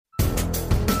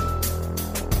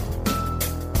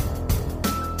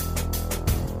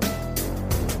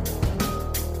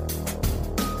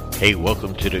Hey,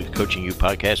 welcome to the Coaching You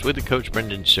podcast with the coach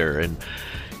Brendan Suhr. And,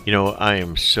 I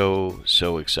am so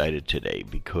excited today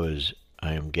because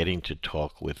I am getting to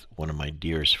talk with one of my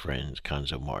dearest friends,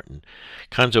 Cuonzo Martin.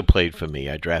 Cuonzo played for me.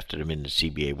 I drafted him in the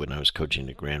CBA when I was coaching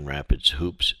the Grand Rapids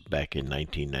Hoops back in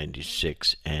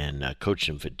 1996 and coached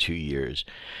him for 2 years.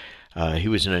 He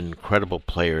was an incredible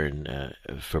player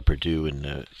for Purdue in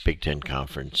the Big Ten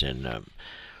Conference, and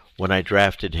when I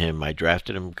drafted him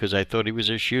because I thought he was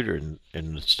a shooter, and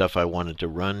the stuff I wanted to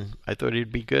run, I thought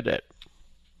he'd be good at.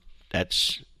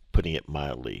 That's putting it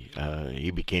mildly.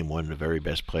 He became one of the very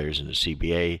best players in the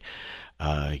CBA.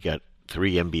 He got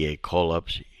 3 NBA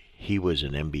call-ups. He was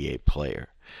an NBA player.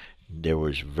 There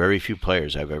was very few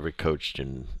players I've ever coached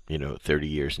in 30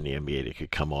 years in the NBA that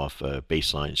could come off a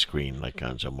baseline screen like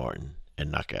Cuonzo Martin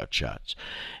and knock out shots.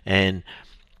 And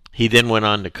he then went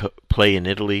on to play in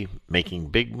Italy, making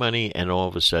big money, and all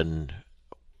of a sudden,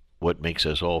 what makes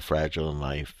us all fragile in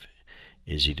life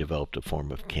is he developed a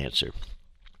form of cancer.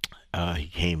 He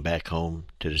came back home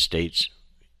to the States.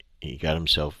 He got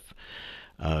himself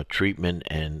treatment,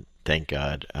 and thank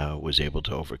God was able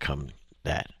to overcome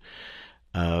that.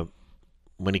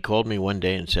 When he called me one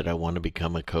day and said, I want to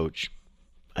become a coach,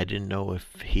 I didn't know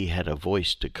if he had a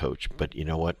voice to coach, but you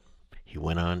know what? He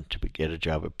went on to get a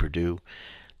job at Purdue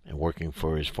and working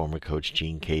for his former coach,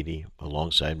 Gene Keady,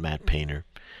 alongside Matt Painter.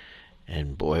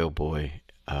 And boy, oh boy,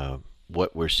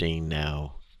 what we're seeing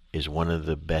now is one of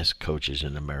the best coaches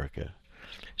in America.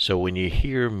 So when you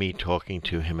hear me talking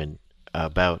to him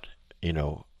about,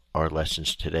 our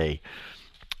lessons today,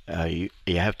 you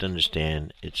have to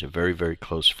understand it's a very, very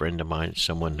close friend of mine,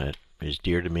 someone that is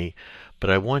dear to me.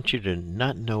 But I want you to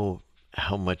not know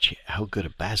how good a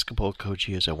basketball coach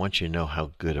he is. I want you to know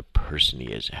how good a person he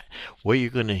is. What you're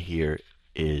going to hear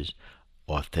is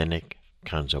authentic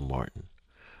Cuonzo Martin,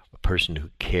 a person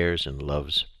who cares and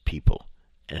loves people,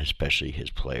 and especially his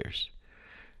players.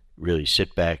 Really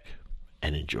sit back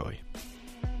and enjoy.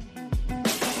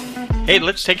 Hey,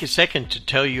 let's take a second to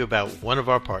tell you about one of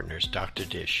our partners, Dr.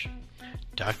 Dish.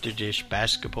 Dr. Dish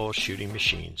basketball shooting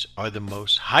machines are the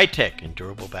most high-tech and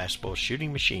durable basketball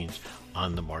shooting machines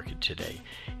on the market today.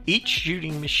 Each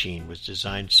shooting machine was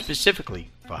designed specifically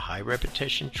for high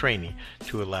repetition training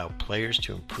to allow players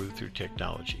to improve through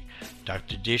technology.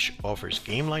 Dr. Dish offers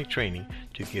game-like training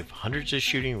to give hundreds of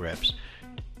shooting reps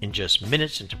in just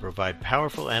minutes and to provide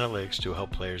powerful analytics to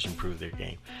help players improve their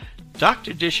game.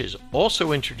 Dr. Dish has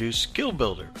also introduced Skill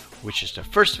Builder, which is the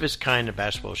first of its kind in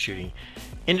basketball shooting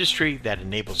industry that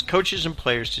enables coaches and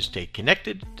players to stay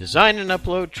connected, design and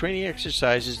upload training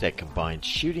exercises that combine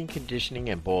shooting, conditioning,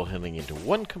 and ball handling into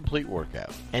one complete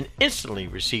workout, and instantly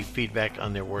receive feedback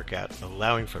on their workout,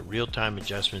 allowing for real-time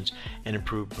adjustments and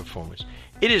improved performance.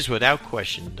 It is without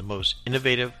question the most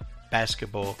innovative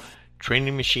basketball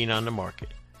training machine on the market.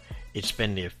 It's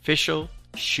been the official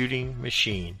shooting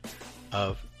machine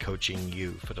of Coaching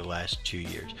You for the last 2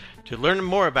 years. To learn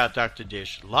more about Dr.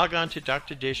 Dish, log on to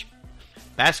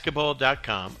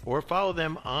drdishbasketball.com or follow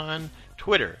them on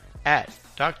Twitter at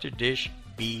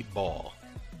drdishbball.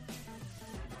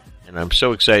 And I'm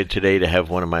so excited today to have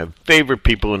one of my favorite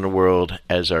people in the world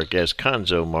as our guest,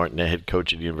 Cuonzo Martin, the head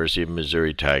coach of the University of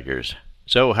Missouri Tigers.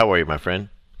 So, how are you, my friend?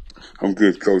 I'm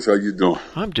good, Coach. How you doing?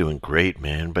 I'm doing great,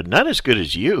 man, but not as good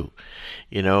as you.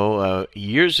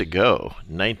 Years ago,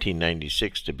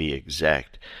 1996 to be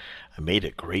exact, I made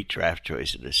a great draft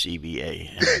choice in the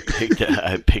CBA, and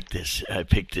I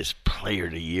picked this player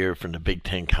of the year from the Big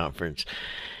Ten Conference.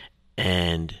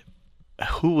 And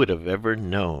who would have ever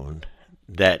known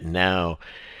that now,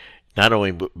 not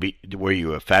only were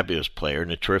you a fabulous player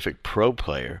and a terrific pro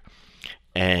player,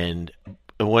 and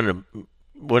one of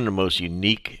the most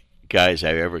unique guys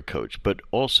I ever coached, but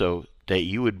also that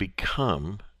you would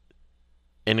become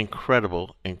an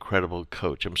incredible, incredible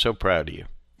coach. I'm so proud of you.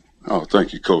 Oh,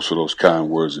 thank you, Coach, for those kind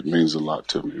words. It means a lot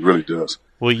to me. It really does.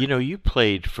 Well, you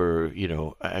played for,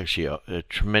 actually a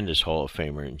tremendous Hall of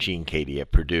Famer in Gene Keady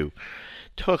at Purdue.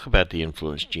 Talk about the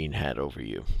influence Gene had over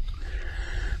you.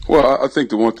 Well, I think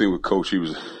the one thing with Coach, he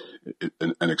was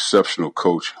an exceptional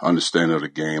coach, understanding of the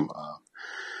game.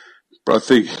 But I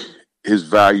think his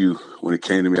value when it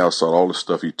came to me outside, all the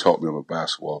stuff he taught me on the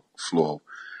basketball floor,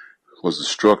 was the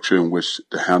structure in which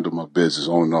to handle my business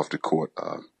on and off the court,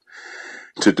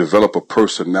 to develop a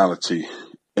personality,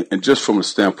 and just from the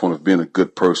standpoint of being a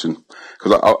good person,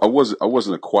 because I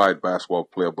wasn't a quiet basketball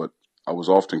player, but I was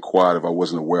often quiet if I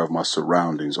wasn't aware of my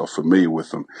surroundings or familiar with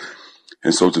them.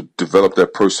 And so to develop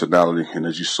that personality, and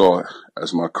as you saw,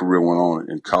 as my career went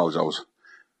on in college, I was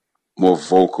more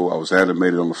vocal. I was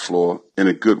animated on the floor in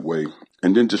a good way,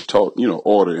 and then just taught,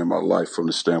 order in my life from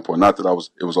the standpoint. Not that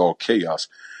it was all chaos,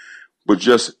 but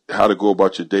just how to go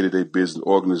about your day-to-day business,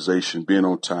 organization, being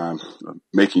on time,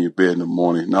 making your bed in the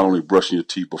morning, not only brushing your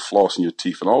teeth, but flossing your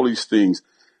teeth. And all these things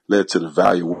led to the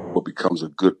value of what becomes a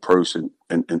good person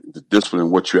and the discipline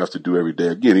and what you have to do every day.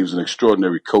 Again, he was an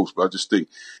extraordinary coach, but I just think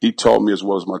he taught me as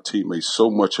well as my teammates so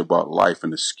much about life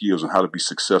and the skills and how to be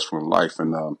successful in life.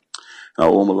 And I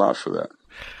owe him a lot for that.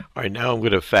 All right, now I'm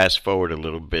going to fast forward a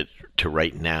little bit to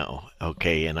right now,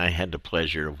 okay? And I had the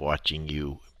pleasure of watching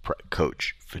you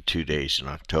coach for 2 days in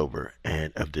October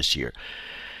and of this year,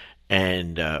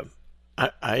 and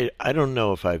I don't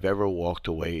know if I've ever walked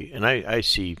away. And I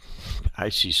see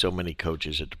so many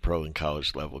coaches at the pro and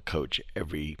college level coach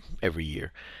every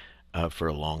year for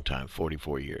a long time,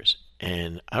 44 years,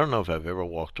 and I don't know if I've ever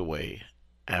walked away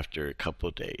after a couple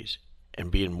of days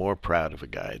and being more proud of a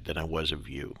guy than I was of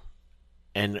you.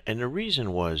 And the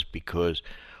reason was because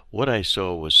what I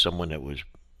saw was someone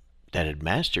that had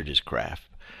mastered his craft,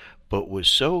 but was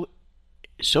so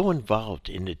involved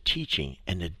in the teaching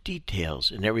and the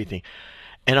details and everything.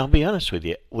 And I'll be honest with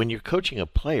you, when you're coaching a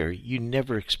player, you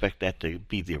never expect that to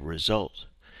be the result.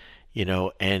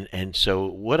 And so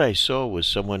what I saw was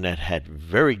someone that had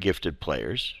very gifted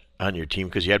players on your team,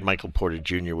 because you had Michael Porter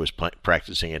Jr. was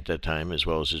practicing at that time, as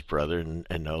well as his brother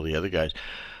and all the other guys.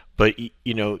 But,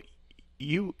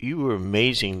 you were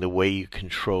amazing the way you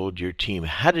controlled your team.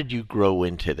 How did you grow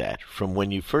into that? From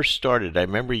when you first started, I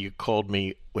remember you called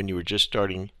me when you were just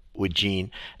starting with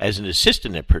Gene as an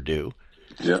assistant at Purdue.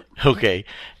 Yeah. Okay.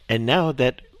 And now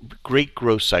that great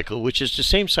growth cycle, which is the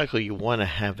same cycle you want to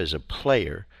have as a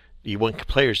player. You want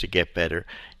players to get better.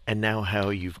 And now how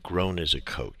you've grown as a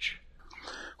coach.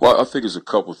 Well, I think it's a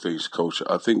couple of things, Coach.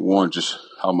 I think one, just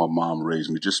how my mom raised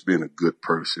me, just being a good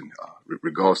person,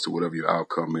 regardless to whatever your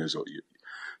outcome is or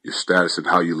your status and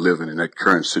how you're living in that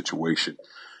current situation.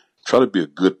 Try to be a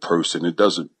good person. It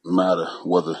doesn't matter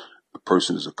whether the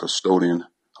person is a custodian,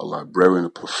 a librarian, a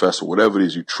professor, whatever it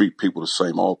is, you treat people the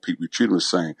same. All people, you treat them the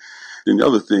same. Then the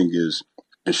other thing is,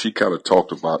 and she kind of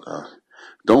talked about,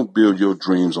 don't build your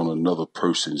dreams on another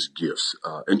person's gifts.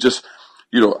 And just,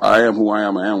 I am who I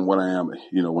am what I am.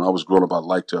 When I was growing up, I'd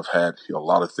like to have had a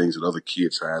lot of things that other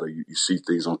kids had. Or you see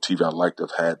things on TV, I'd like to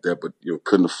have had that, but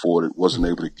couldn't afford it, wasn't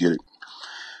able to get it.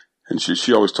 And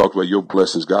she always talked about your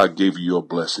blessings. God gave you your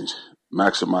blessings.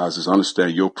 Maximize this,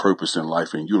 understand your purpose in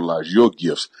life and utilize your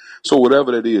gifts. So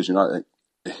whatever that is,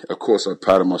 of course, I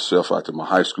patted myself after my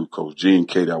high school coach, Gene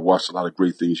Katie. I watched a lot of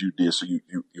great things you did. So you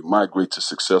migrate to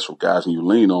successful guys and you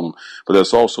lean on them. But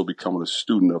that's also becoming a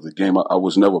student of the game. I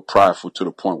was never prideful to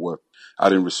the point where I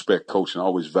didn't respect coaching. I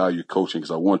always valued coaching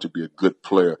because I wanted to be a good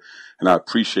player. And I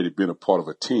appreciated being a part of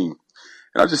a team.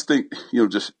 And I just think,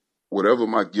 just whatever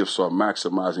my gifts are,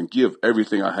 maximize and give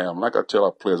everything I have. Like I tell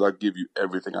our players, I give you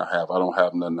everything I have. I don't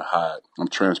have nothing to hide. I'm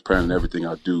transparent in everything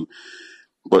I do.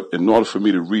 But in order for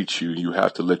me to reach you, you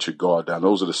have to let your guard down.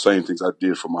 Those are the same things I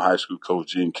did for my high school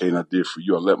coach, Gene Kane, I did for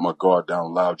you. I let my guard down,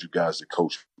 allowed you guys to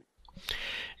coach me.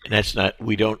 And that's not,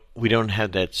 we don't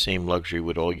have that same luxury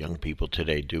with all young people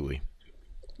today, do we?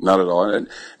 Not at all. And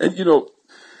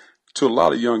to a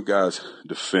lot of young guys'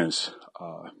 defense,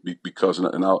 because,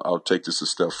 and I'll take this a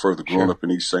step further, growing up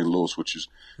in East St. Louis, which is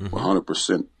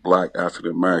 100% black,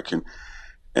 African-American,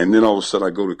 and then all of a sudden I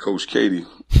go to Coach Katie.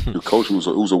 The coach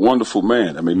was a wonderful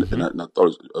man. I mean, and I thought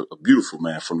it was a beautiful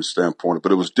man from the standpoint,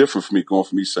 but it was different for me going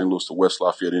from East St. Louis to West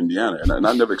Lafayette, Indiana. And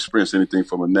I never experienced anything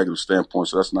from a negative standpoint,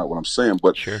 so that's not what I'm saying.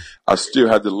 But I still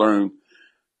had to learn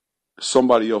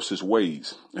somebody else's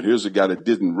ways. And here's a guy that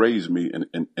didn't raise me,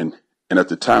 and at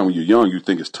the time when you're young, you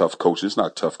think it's tough coaching. It's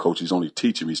not tough coaching. He's only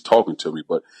teaching me. He's talking to me.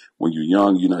 But when you're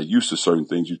young, you're not used to certain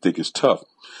things. You think it's tough.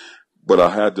 But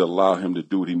I had to allow him to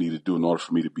do what he needed to do in order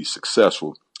for me to be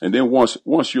successful. And then once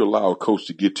you allow a coach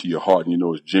to get to your heart and you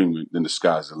know it's genuine, then the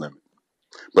sky's the limit.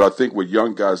 But I think with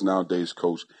young guys nowadays,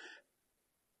 Coach,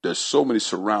 there's so many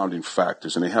surrounding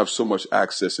factors and they have so much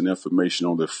access and information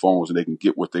on their phones and they can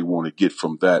get what they want to get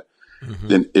from that.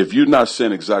 Then if you're not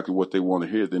saying exactly what they want to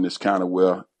hear, then it's kind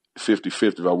of,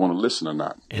 50-50 if I want to listen or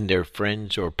not. And their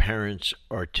friends or parents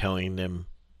are telling them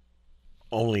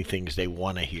only things they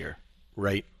want to hear,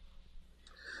 right?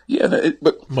 Yeah,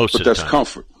 but that's time.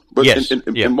 Comfort. But yes.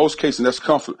 In most cases, that's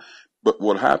comfort. But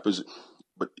what happens,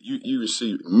 you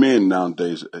see men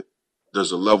nowadays,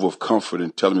 there's a level of comfort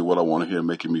in telling me what I want to hear,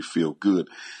 making me feel good.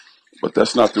 But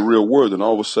that's not the real world. And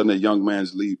all of a sudden, that young man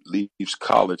leaves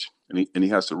college and he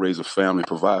has to raise a family,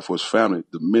 provide for his family.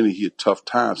 The minute he had tough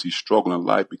times, he's struggling in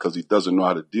life because he doesn't know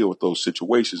how to deal with those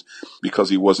situations because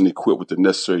he wasn't equipped with the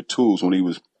necessary tools when he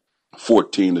was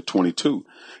 14 to 22,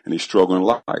 and he's struggling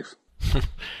in life.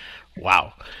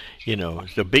 Wow.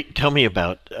 Tell me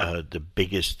about the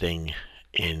biggest thing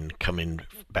in coming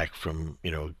back from,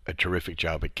 a terrific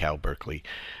job at Cal Berkeley,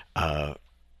 uh,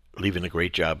 leaving a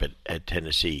great job at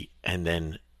Tennessee, and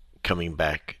then coming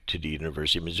back to the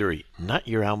University of Missouri. Not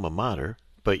your alma mater,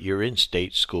 but your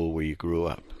in-state school where you grew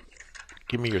up.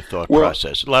 Give me your thought Well,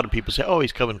 process. A lot of people say, "Oh,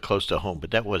 he's coming close to home,"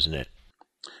 but that wasn't it.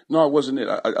 no, it wasn't it.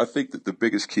 I think that the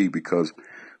biggest key, because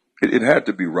it had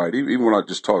to be right. Even when I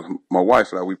just talk, my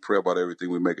wife and I, we pray about everything.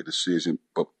 We make a decision.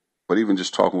 But even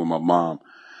just talking with my mom,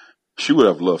 she would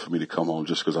have loved for me to come home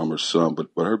just because I'm her son. But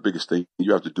her biggest thing,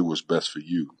 you have to do what's best for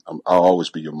you. I'll always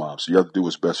be your mom. So you have to do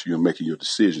what's best for you in making your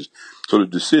decisions. So the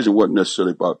decision wasn't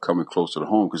necessarily about coming closer to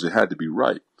home because it had to be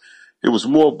right. It was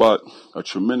more about a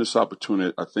tremendous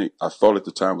opportunity. I thought at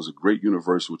the time it was a great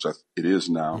university, which it is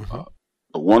now, Hmm.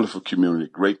 a wonderful community,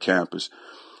 great campus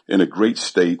in a great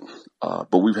state.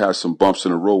 But we've had some bumps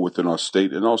in the road within our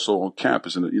state and also on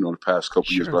campus in the past couple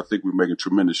of years. Sure. But I think we're making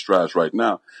tremendous strides right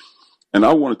now. And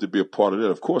I wanted to be a part of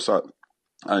that. Of course, I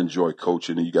enjoy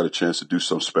coaching, and you got a chance to do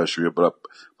something special here. But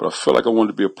I felt like I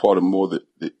wanted to be a part of more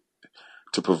that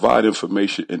to provide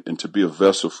information and to be a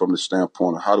vessel from the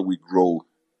standpoint of how do we grow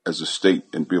as a state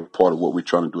and be a part of what we're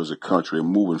trying to do as a country and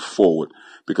moving forward,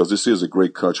 because this is a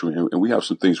great country and we have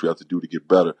some things we have to do to get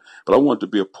better. But I wanted to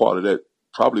be a part of that,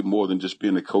 probably more than just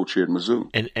being a coach here at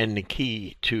Mizzou. And the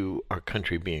key to our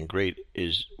country being great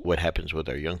is what happens with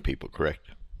our young people, correct?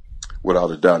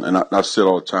 Without a doubt. And I said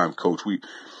all the time, Coach,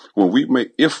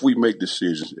 if we make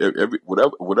decisions,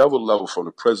 whatever level from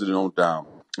the president on down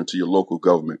into your local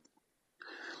government,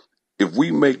 if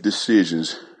we make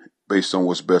decisions based on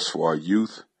what's best for our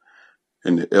youth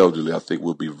and the elderly, I think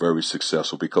we'll be very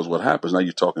successful, because what happens now,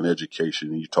 you're talking education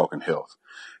and you're talking health.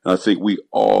 And I think we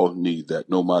all need that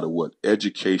no matter what: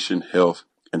 education, health,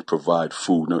 and provide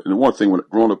food. Now, and the one thing, when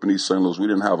growing up in East St. Louis, we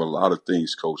didn't have a lot of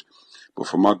things, Coach. But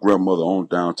from my grandmother on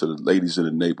down to the ladies in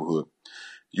the neighborhood,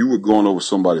 you were going over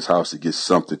somebody's house to get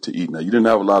something to eat. Now, you didn't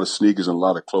have a lot of sneakers and a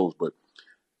lot of clothes, but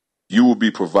you will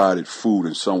be provided food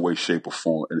in some way, shape, or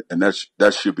form. And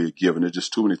that should be a given. There's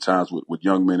just too many times with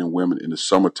young men and women in the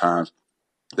summer times,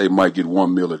 they might get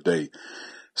one meal a day.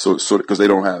 So because they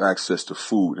don't have access to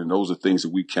food, and those are things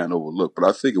that we can't overlook. But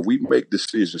I think if we make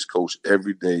decisions, Coach,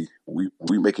 every day, we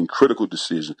making critical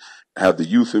decisions, have the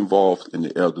youth involved and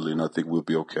the elderly, and I think we'll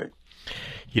be okay.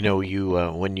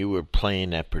 You when you were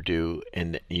playing at Purdue,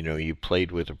 and you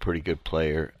played with a pretty good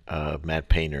player, Matt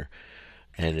Painter,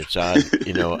 and it's odd,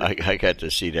 I got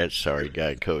to see that sorry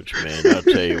guy coach, man. I'll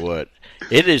tell you what,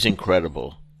 it is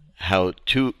incredible how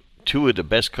two of the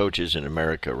best coaches in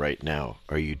America right now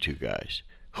are you two guys.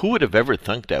 Who would have ever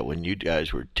thunk that when you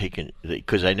guys were taking?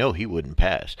 Because I know he wouldn't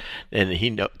pass, and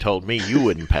he told me you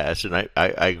wouldn't pass, and I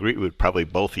agree with probably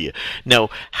both of you. Now,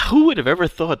 who would have ever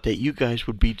thought that you guys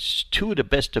would be two of the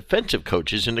best defensive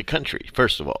coaches in the country?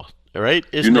 First of all right?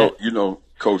 Isn't it?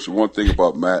 Coach, one thing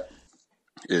about Matt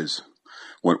is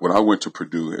when I went to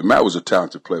Purdue, and Matt was a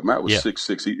talented player. Matt was Yeah.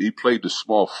 6'6". He played the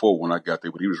small forward when I got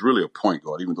there, but he was really a point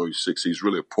guard. Even though he's 6', he's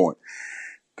really a point.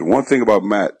 The one thing about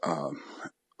Matt,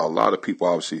 a lot of people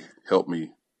obviously helped me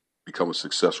become a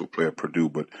successful player at Purdue,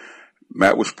 but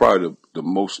Matt was probably the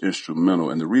most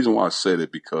instrumental. And the reason why I say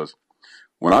that, because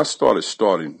when I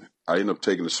starting, I ended up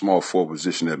taking the small forward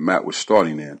position that Matt was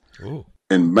starting in. Ooh.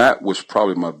 And Matt was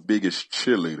probably my biggest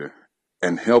cheerleader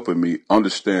and helping me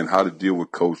understand how to deal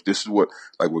with Coach. This is what,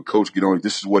 like when Coach get on,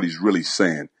 this is what he's really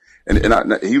saying.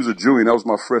 He was a junior, and that was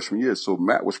my freshman year. So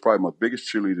Matt was probably my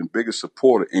biggest cheerleader and biggest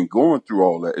supporter in going through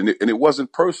all that. And it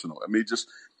wasn't personal. I mean,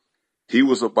 he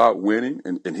was about winning,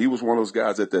 and he was one of those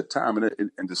guys at that time.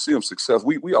 And to see him success,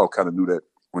 we all kind of knew that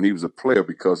when he was a player,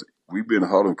 because we'd be in the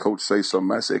huddle and Coach say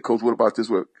something. I said, "Coach, what about this?"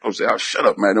 Coach say, "Oh, shut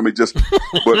up, man." I mean,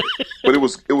 but it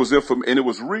was information, and it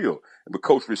was real. But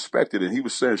Coach respected it, and he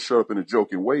was saying "shut up" in a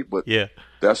joking way, but Yeah.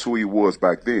 that's who he was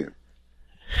back then.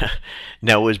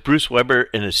 Now, was Bruce Weber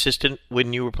an assistant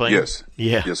when you were playing? Yes.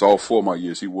 Yeah. Yes, all 4 of my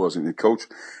years he was. And the coach,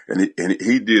 and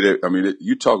he did it. I mean,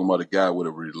 you're talking about a guy with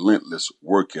a relentless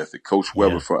work ethic. Coach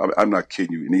Weber, Yeah. I'm not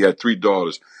kidding you. And he had 3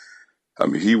 daughters. I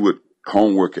mean, he would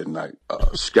homework at night,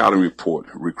 scouting report,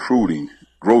 recruiting,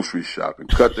 grocery shopping,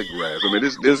 cut the grass. I mean,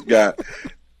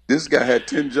 this guy had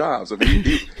 10 jobs. I mean,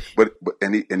 he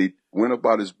went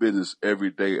about his business every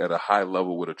day at a high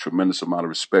level with a tremendous amount of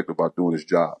respect about doing his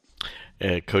job.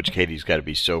 Coach Katie's got to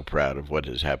be so proud of what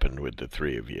has happened with the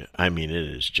three of you. I mean, it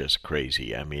is just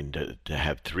crazy. I mean, to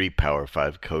have 3 Power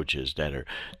 5 coaches that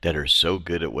are so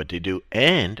good at what they do,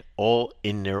 and all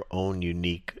in their own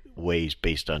unique ways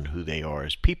based on who they are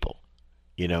as people.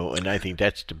 And I think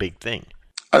that's the big thing.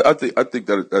 I think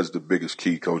that's the biggest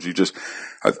key, Coach.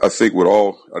 I think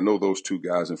I know those 2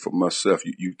 guys, and for myself,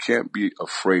 you can't be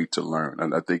afraid to learn.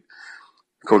 And I think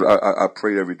Coach, I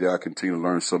pray every day. I continue to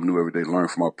learn something new every day, learn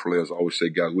from our players. I always say,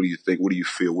 guys, what do you think? What do you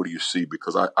feel? What do you see?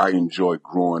 Because I enjoy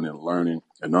growing and learning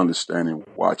and understanding,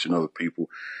 watching other people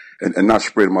and not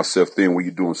spreading myself thin when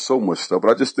you're doing so much stuff. But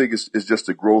I just think it's just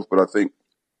a growth. But I think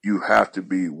you have to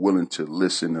be willing to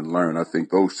listen and learn. I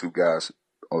think those two guys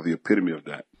are the epitome of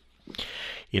that.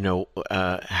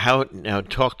 Now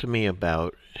talk to me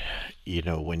about,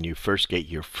 when you first get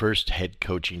your first head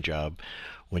coaching job,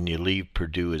 when you leave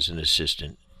Purdue as an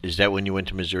assistant. Is that when you went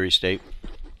to Missouri State?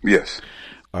 Yes.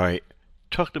 All right.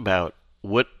 Talk about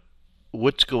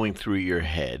what's going through your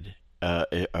head.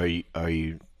 Are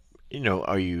you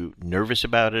nervous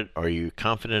about it? Are you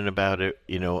confident about it?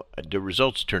 The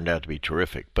results turned out to be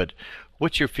terrific, but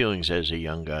what's your feelings as a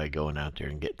young guy going out there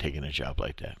and taking a job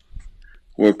like that?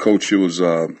 Well, Coach, it was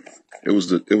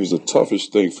the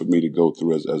toughest thing for me to go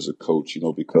through as a coach,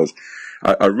 because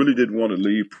I really didn't want to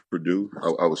leave Purdue.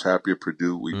 I was happy at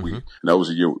Purdue. And that was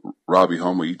a year Robbie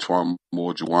Homer, Etwan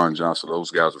Moore, Juwan Johnson,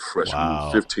 those guys were freshmen.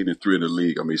 Wow. 15-3 in the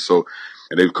league. And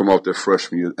they've come off their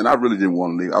freshman year. And I really didn't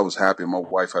want to leave. I was happy. My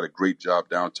wife had a great job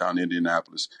downtown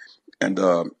Indianapolis. And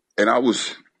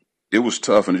it was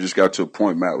tough. And it just got to a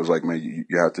point, Matt was like, man,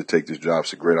 you have to take this job.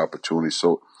 It's a great opportunity.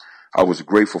 So I was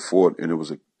grateful for it. And it was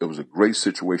a great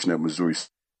situation at Missouri,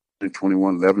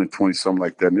 21, 11 and 20, something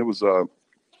like that. And it was,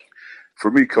 for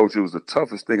me, Coach, it was the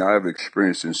toughest thing I ever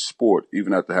experienced in sport,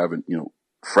 even after having,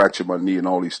 fractured my knee and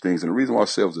all these things. And the reason why I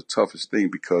say it was the toughest thing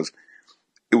because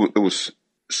it was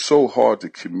so hard to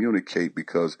communicate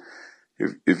because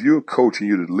if you're a coach and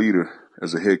you're the leader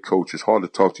as a head coach, it's hard to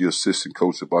talk to your assistant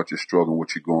coach about your struggle and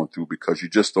what you're going through because you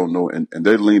just don't know. And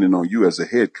they're leaning on you as a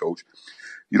head coach.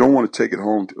 You don't want to take it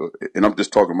home and I'm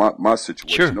just talking my situation.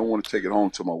 Sure. I don't want to take it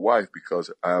home to my wife because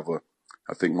I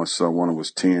think my son, one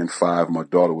was 10, 5. My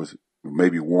daughter was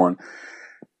maybe 1.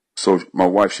 So my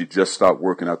wife, she just stopped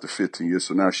working after 15 years.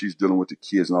 So now she's dealing with the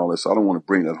kids and all that. So I don't want to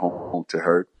bring that home to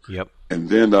her. Yep. And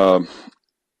then,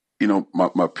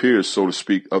 my peers, so to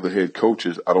speak, other head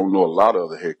coaches, I don't know a lot of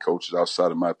other head coaches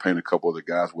outside of my opinion, a couple other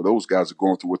guys where those guys are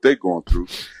going through what they're going through.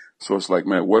 So it's like,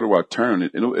 man, where do I turn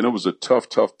it? And it was a tough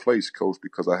place, Coach,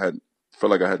 because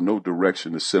felt like I had no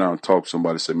direction to sit down and talk to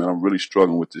somebody and say, man, I'm really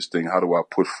struggling with this thing. How do I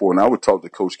push forward? And I would talk to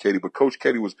Coach Katie, but Coach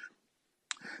Katie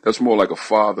that's more like a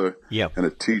father and a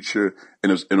teacher,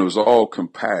 and it was all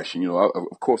compassion.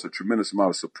 Of course, a tremendous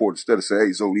amount of support. Instead of saying,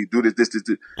 hey, Zoe, do this,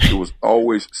 it was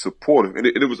always supportive, and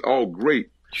it was all great.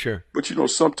 Sure. But,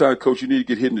 sometimes, Coach, you need to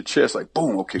get hit in the chest like,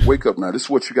 boom, okay, wake up now. This is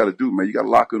what you got to do, man. You got to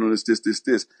lock in on this.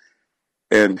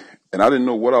 And I didn't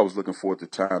know what I was looking for at the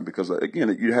time because,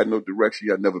 again, you had no direction.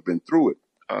 You had never been through it.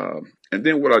 And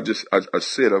then what I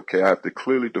said, okay, I have to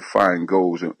clearly define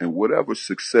goals and whatever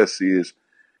success is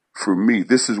for me,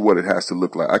 this is what it has to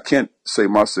look like. I can't say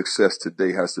my success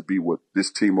today has to be what this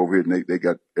team over here, and they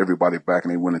got everybody back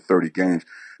and they winning 30 games.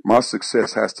 My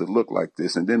success has to look like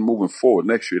this. And then moving forward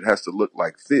next year, it has to look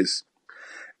like this.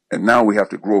 And now we have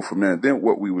to grow from there. And then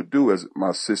what we would do as my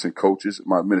assistant coaches,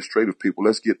 my administrative people,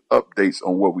 let's get updates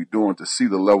on what we're doing to see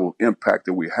the level of impact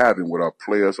that we're having with our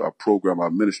players, our program, our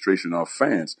administration, our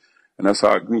fans. And that's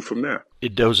how I grew from there.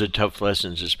 Those are tough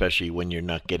lessons, especially when you're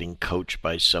not getting coached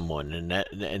by someone, and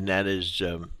that is,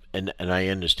 and I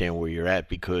understand where you're at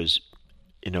because,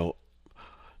 the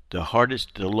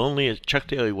loneliest. Chuck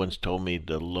Daly once told me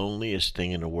the loneliest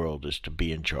thing in the world is to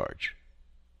be in charge,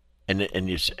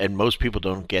 and most people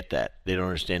don't get that. They don't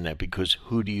understand that because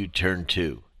who do you turn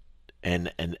to,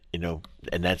 and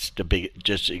that's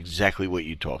just exactly what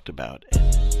you talked about.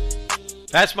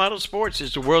 Fast Model Sports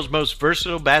is the world's most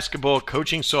versatile basketball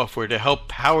coaching software to help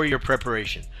power your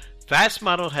preparation. Fast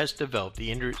Model has developed the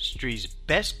industry's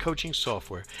best coaching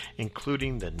software,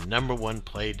 including the #1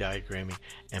 play diagramming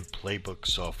and playbook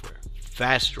software,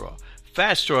 FastDraw.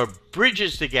 FastDraw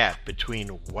bridges the gap between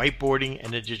whiteboarding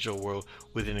and the digital world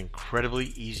with an incredibly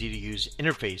easy-to-use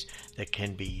interface that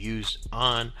can be used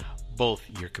on both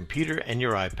your computer and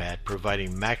your iPad,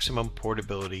 providing maximum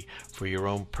portability for your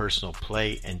own personal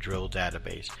play and drill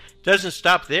database. Doesn't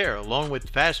stop there. Along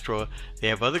with FastDraw, they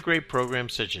have other great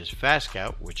programs such as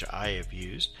FastScout, which I have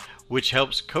used, which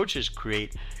helps coaches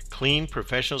create clean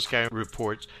professional scouting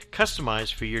reports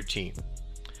customized for your team.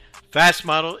 Fast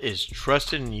Model is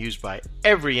trusted and used by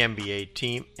every NBA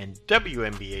team and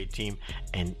WNBA team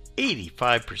and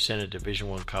 85% of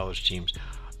Division I college teams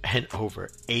and over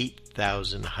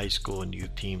 8,000 high school and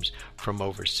youth teams from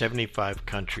over 75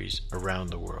 countries around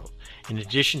the world. In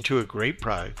addition to a great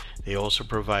product, they also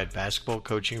provide basketball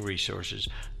coaching resources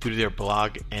through their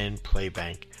blog and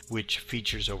Playbank, which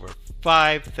features over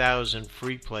 5,000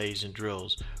 free plays and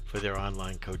drills for their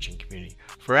online coaching community.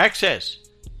 For access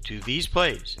to these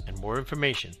plays and more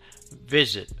information,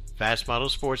 Visit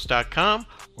fastmodelsports.com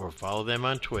or follow them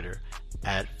on Twitter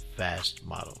at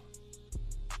fastmodel.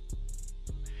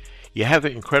 You have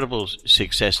incredible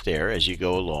success there as you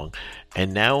go along,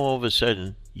 and now all of a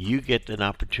sudden you get an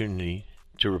opportunity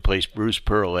to replace Bruce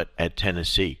Pearl at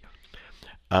Tennessee.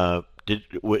 Did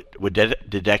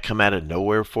that come out of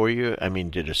nowhere for you? I mean,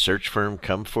 did a search firm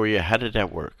come for you? How did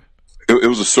that work? It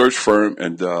was a search firm,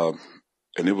 and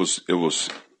it was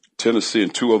Tennessee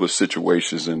and two other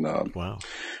situations, and Wow.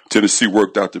 Tennessee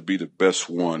worked out to be the best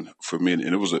one for me, and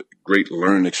it was a great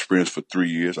learning experience for 3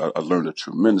 years. I learned a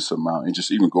tremendous amount, and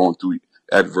just even going through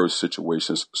adverse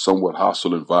situations, somewhat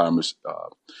hostile environments,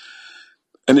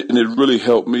 and it really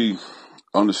helped me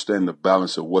understand the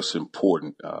balance of what's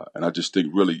important. And I just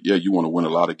think really, you want to win a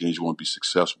lot of games, you want to be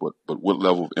successful, but what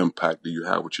level of impact do you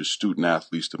have with your student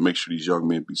athletes to make sure these young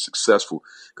men be successful?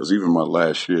 Because even my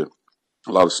last year,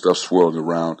 a lot of stuff swirled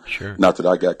around. Sure. Not that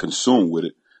I got consumed with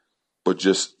it, but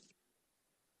just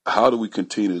how do we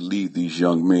continue to lead these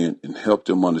young men and help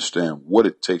them understand what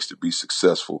it takes to be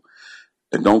successful,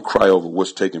 and don't cry over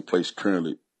what's taking place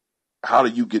currently. How do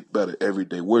you get better every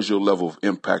day? Where's your level of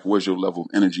impact? Where's your level of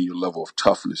energy, your level of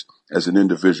toughness as an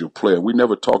individual player? We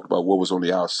never talked about what was on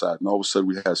the outside, and all of a sudden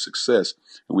we had success,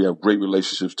 and we have great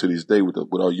relationships to this day with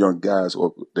our young guys,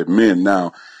 or the men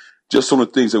now, just some of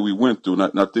the things that we went through. And I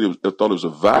thought it was a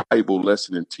valuable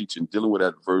lesson in teaching, dealing with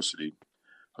adversity,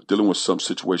 dealing with some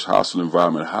situation, hostile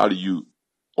environment. How do you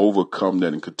overcome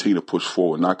that and continue to push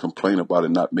forward, not complain about it,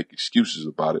 not make excuses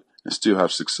about it, and still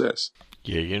have success?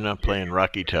 Yeah, you're not playing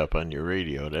Rocky Top on your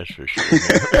radio, that's for sure.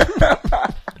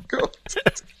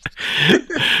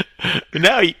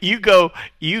 Now you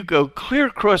go clear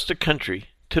across the country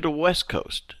to the West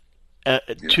Coast,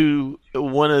 to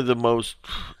one of the most.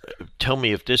 Tell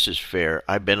me if this is fair.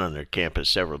 I've been on their campus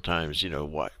several times,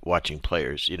 watching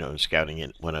players, scouting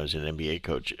it when I was an NBA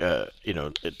coach, at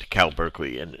Cal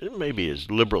Berkeley, and maybe as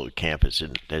liberal a campus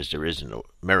as there is in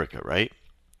America, right?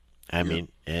 I mean,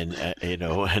 and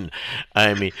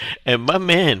my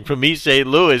man from East St.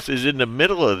 Louis is in the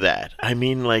middle of that. I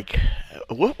mean, like,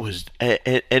 what was,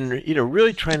 and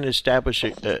really trying to establish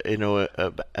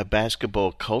a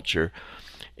basketball culture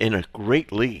in a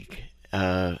great league.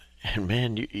 And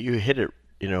man, you hit it,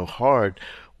 hard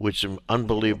with some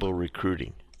unbelievable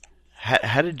recruiting.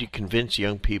 How did you convince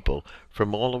young people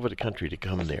from all over the country to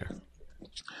come there?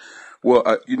 Well,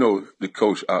 the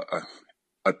coach,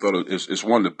 I thought it's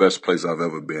one of the best places I've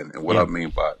ever been. And what I mean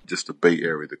by just the Bay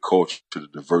Area, the culture, the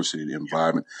diversity, the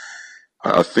environment,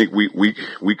 I think we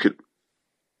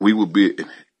would be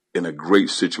in a great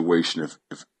situation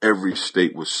if every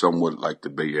state was somewhat like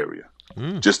the Bay Area.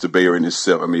 Just the Bay Area in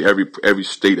itself. I mean, every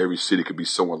state, every city could be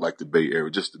somewhat like the Bay Area.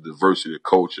 Just the diversity, the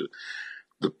culture,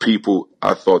 the people.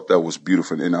 I thought that was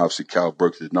beautiful. And obviously Cal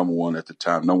Berkeley is number one at the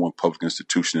time, number one public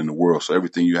institution in the world. So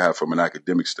everything you have from an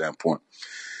academic standpoint.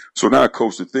 So now,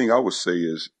 Coach, the thing I would say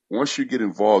is once you get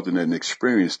involved in that and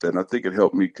experience that, and I think it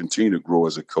helped me continue to grow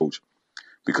as a coach,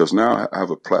 because now I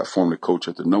have a platform to coach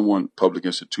at the number one public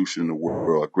institution in the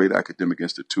world, a great academic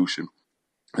institution.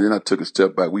 And then I took a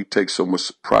step back. We take so much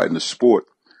pride in the sport,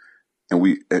 and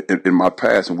we, in my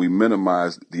past, and we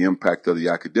minimize the impact of the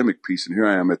academic piece. And here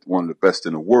I am at one of the best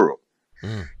in the world.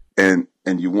 And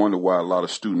you wonder why a lot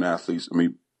of student athletes,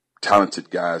 talented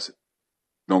guys,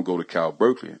 don't go to Cal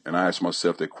Berkeley. And I ask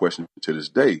myself that question to this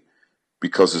day,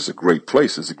 because it's a great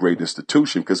place, it's a great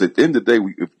institution. Because at the end of the day,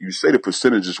 if you say the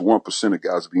percentage is 1% of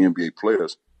guys be NBA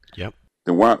players,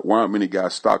 then why aren't many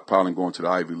guys stockpiling, going to the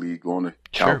Ivy League, going to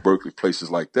Cal Berkeley, places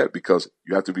like that? Because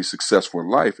you have to be successful in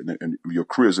life, and your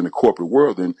career's in the corporate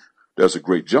world, then there's a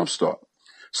great jump start.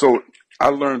 So I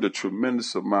learned a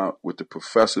tremendous amount with the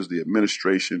professors, the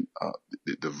administration,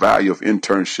 the value of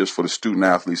internships for the student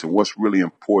athletes, and what's really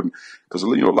important. Because a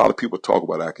lot of people talk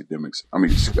about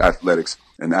athletics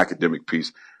and the academic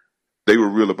piece. They were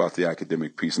real about the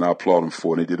academic piece, and I applaud them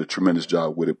for it. They did a tremendous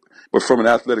job with it. But from an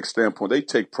athletic standpoint, they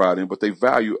take pride in it, but they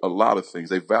value a lot of things.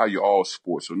 They value all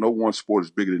sports. So no one sport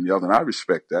is bigger than the other, and I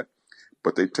respect that.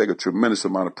 But they take a tremendous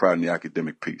amount of pride in the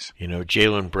academic piece.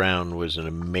 Jaylen Brown was an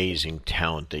amazing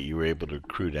talent that you were able to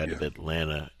recruit out of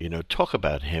Atlanta. Talk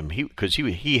about him. Because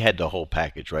he had the whole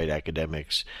package, right?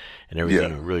 Academics and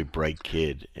everything. A really bright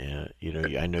kid.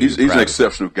 I know he's an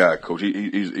exceptional guy, Coach.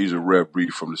 He's a rare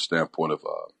breed from the standpoint of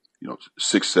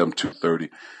 6'7", 230,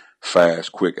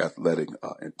 fast, quick, athletic,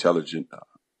 intelligent,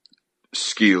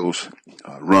 skills,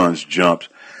 runs, jumps.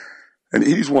 And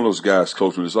he's one of those guys,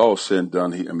 Coach, when it's all said and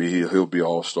done, he'll be an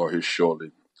all-star here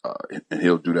shortly, and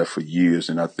he'll do that for years.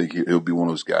 And I think he'll be one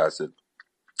of those guys that,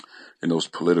 in those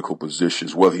political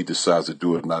positions, whether he decides to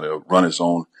do it or not, he'll run his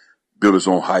own built his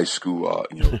own high school,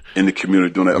 in the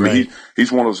community doing that. I Right. mean,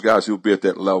 he's one of those guys who'll be at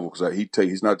that level because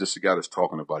he's not just a guy that's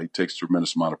talking about it. He takes a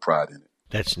tremendous amount of pride in it.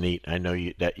 That's neat. I know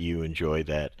that you enjoy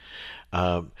that.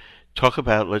 Um,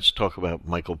 let's talk about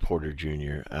Michael Porter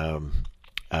Jr.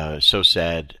 So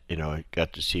sad, I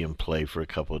got to see him play for a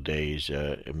couple of days.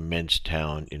 Immense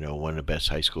talent, one of the best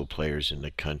high school players in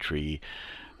the country.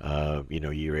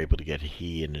 You were able to get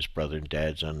he and his brother and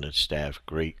dad's on the staff.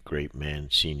 Great man,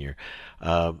 senior.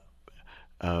 Uh,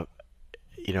 uh,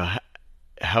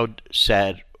 how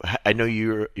sad. I know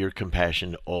your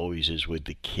compassion always is with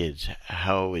the kids.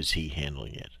 How is he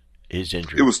handling it? His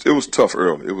injury. It was tough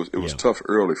early. It was Yeah. tough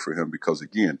early for him because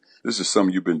again, this is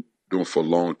something you've been doing for a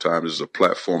long time. This is a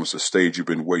platform. It's a stage you've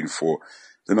been waiting for.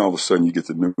 Then all of a sudden you get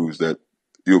the news that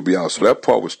you'll be out. So that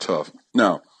part was tough.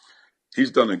 Now,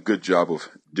 he's done a good job of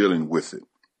dealing with it.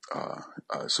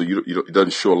 So it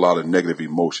doesn't show a lot of negative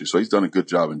emotion. So he's done a good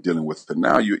job in dealing with it.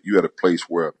 Now you're at a place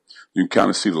where you can kind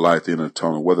of see the light at the end of the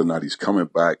tunnel, whether or not he's coming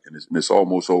back, and it's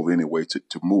almost over anyway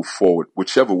to move forward,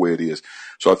 whichever way it is.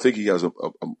 So I think he has a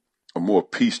more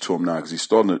peace to him now because he's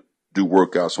starting to do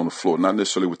workouts on the floor, not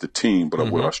necessarily with the team,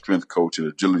 but with our strength coach and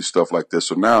agility stuff like this.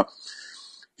 So now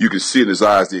you can see in his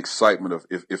eyes the excitement of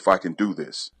if I can do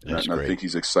this. That's and I great. think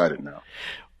he's excited now.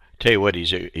 Tell you what,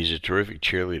 he's a terrific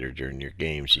cheerleader during your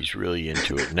games. He's really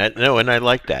into it, and I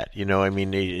like that. I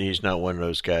mean, he's not one of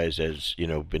those guys as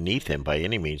beneath him by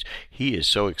any means. He is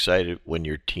so excited when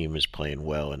your team is playing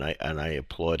well, and I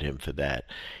applaud him for that.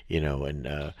 And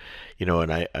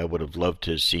I would have loved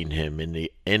to have seen him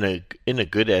in a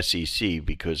good SEC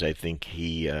because I think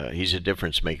he's a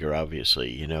difference maker,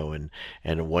 obviously.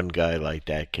 And one guy like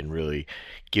that can really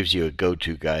gives you a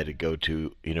go-to guy to go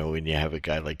to. When you have a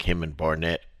guy like him and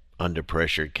Barnett under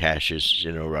pressure, Cassius,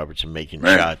 Robertson making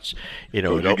shots. You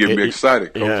get me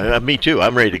excited, Coach. Yeah, me too.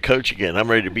 I'm ready to coach again. I'm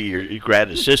ready to be your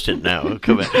grad assistant now.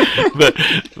 Come on. but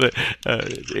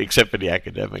except for the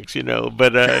academics,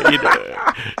 But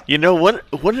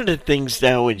one of the things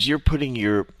now is you're putting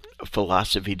your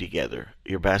philosophy together,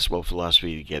 your basketball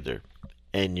philosophy together,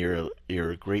 and you're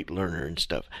a great learner and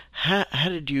stuff. How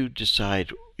did you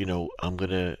decide?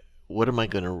 What am I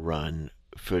gonna run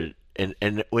for?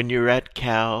 And when you're at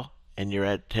Cal and you're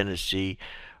at Tennessee,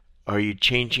 are you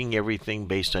changing everything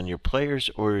based on your players,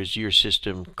 or is your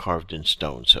system carved in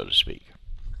stone, so to speak?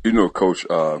 Coach,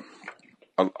 I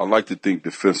like to think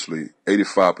defensively,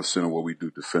 85% of what we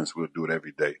do defense, we'll do it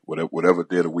every day, whatever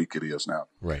day of the week it is now.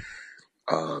 Right.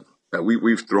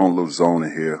 We've thrown a little zone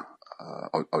in here,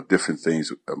 of different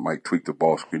things that might tweak the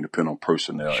ball screen depending on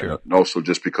personnel. Sure. And also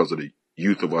just because of the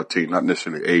youth of our team, not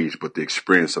necessarily age, but the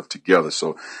experience of together.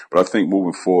 So, but I think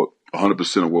moving forward,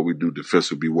 100% of what we do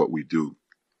defensively will be what we do.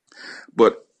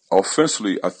 But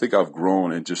offensively, I think I've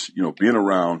grown and just, being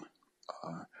around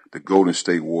the Golden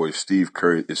State Warriors. Steve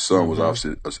Curry, his son, was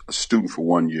obviously a student for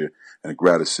 1 year and a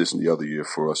grad assistant the other year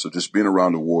for us. So just being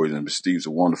around the Warriors, and Steve's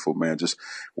a wonderful man, just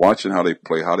watching how they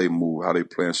play, how they move, how they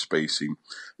play in spacing.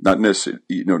 Not necessarily,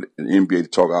 in the NBA, they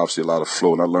talk obviously a lot of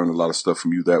flow, and I learned a lot of stuff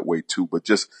from you that way too, but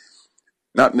just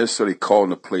not necessarily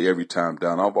calling the play every time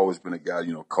down. I've always been a guy,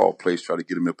 call plays, try to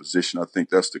get them in position. I think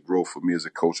that's the growth for me as a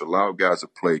coach. Allow guys to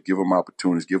play, give them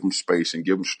opportunities, give them space, and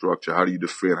give them structure. How do you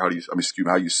defend? How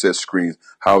you set screens?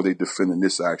 How are they defending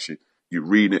this action? You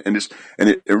read it, and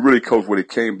it really, Coach, what it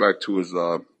came back to is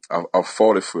I've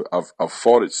fought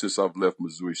it since I've left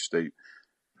Missouri State.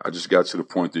 I just got to the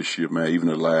point this year, man. Even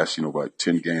the last, about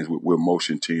 10 games, we're a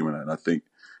motion team, and I think.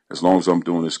 As long as I'm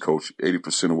doing this, Coach,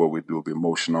 80% of what we do will be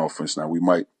motion offense. Now, we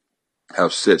might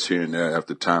have sets here and there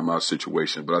after timeout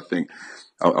situation, but I think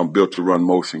I'm built to run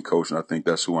motion, Coach, and I think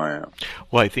that's who I am.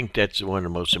 Well, I think that's one of the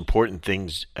most important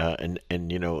things, and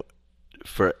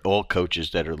for all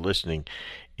coaches that are listening,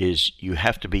 is you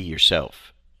have to be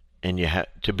yourself, and you have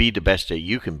to be the best that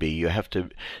you can be. You have to.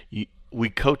 We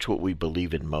coach what we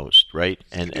believe in most, right?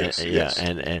 And yes.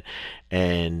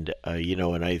 And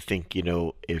I think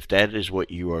if that is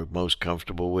what you are most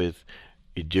comfortable with,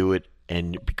 you do it.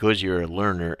 And because you're a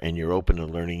learner and you're open to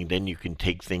learning, then you can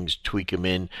take things, tweak them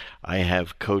in. I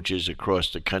have coaches across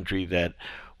the country that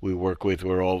we work with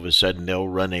where all of a sudden they'll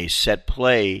run a set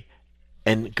play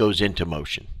and it goes into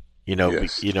motion.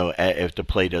 Yes. If the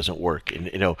play doesn't work,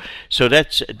 and so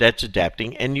that's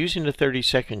adapting and using the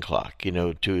 30-second clock,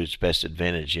 to its best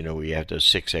advantage. We have those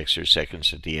 6 extra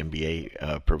seconds that the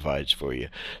NBA provides for you.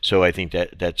 So I think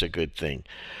that's a good thing.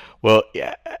 Well,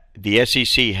 yeah, the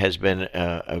SEC has been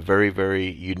a very, very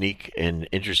unique and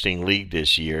interesting league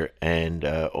this year, and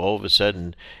all of a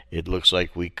sudden, it looks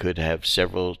like we could have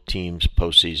several teams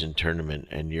postseason tournament,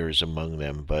 and yours among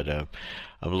them. But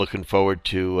I'm looking forward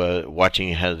to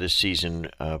watching how this season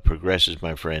progresses,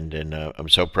 my friend, and I'm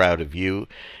so proud of you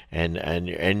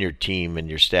and your team and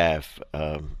your staff,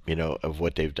 of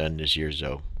what they've done this year,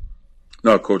 Zoe.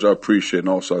 No, Coach, I appreciate it. And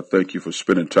also, I thank you for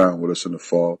spending time with us in the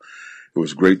fall. It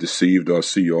was great to see you. I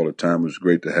see you all the time. It was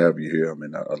great to have you here. I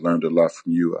mean, I learned a lot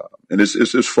from you. And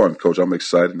it's fun, Coach. I'm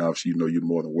excited. And obviously, you're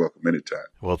more than welcome anytime.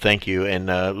 Well, thank you. And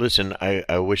listen,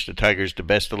 I wish the Tigers the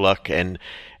best of luck and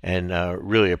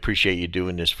really appreciate you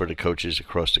doing this for the coaches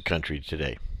across the country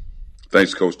today.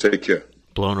 Thanks, Coach. Take care.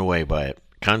 Blown away by it.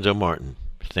 Cuonzo Martin,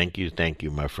 thank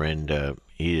you, my friend.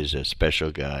 He is a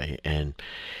special guy. And,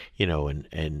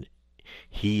 and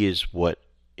he is what,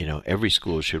 every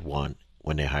school should want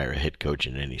when they hire a head coach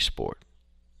in any sport.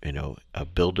 A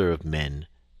builder of men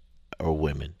or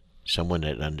women, someone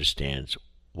that understands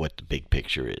what the big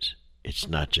picture is. It's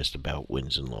not just about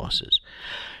wins and losses.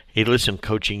 Hey, listen,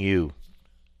 Coaching You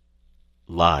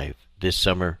live this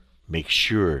summer. Make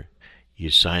sure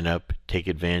you sign up, take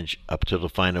advantage up to the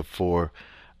Final Four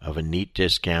of a neat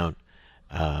discount.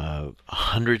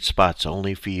 100 spots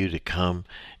only for you to come.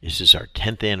 This is our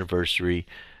 10th anniversary.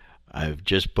 I've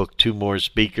just booked 2 more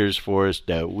speakers for us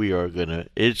that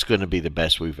it's going to be the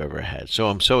best we've ever had. So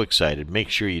I'm so excited. Make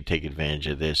sure you take advantage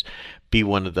of this. Be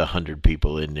one of the 100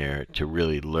 people in there to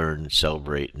really learn,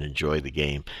 celebrate, and enjoy the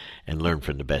game and learn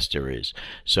from the best there is.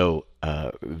 So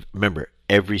remember,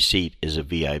 every seat is a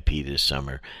VIP this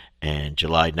summer. And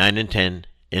July 9 and 10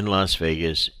 in Las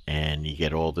Vegas, and you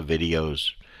get all the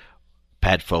videos,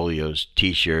 Padfolios,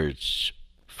 T-shirts,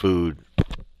 food.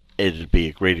 It'll be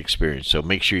a great experience. So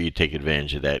make sure you take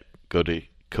advantage of that. Go to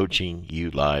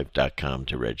coachingyoulive.com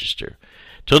to register.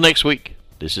 Till next week,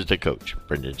 this is the coach,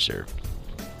 Brendan Suhr.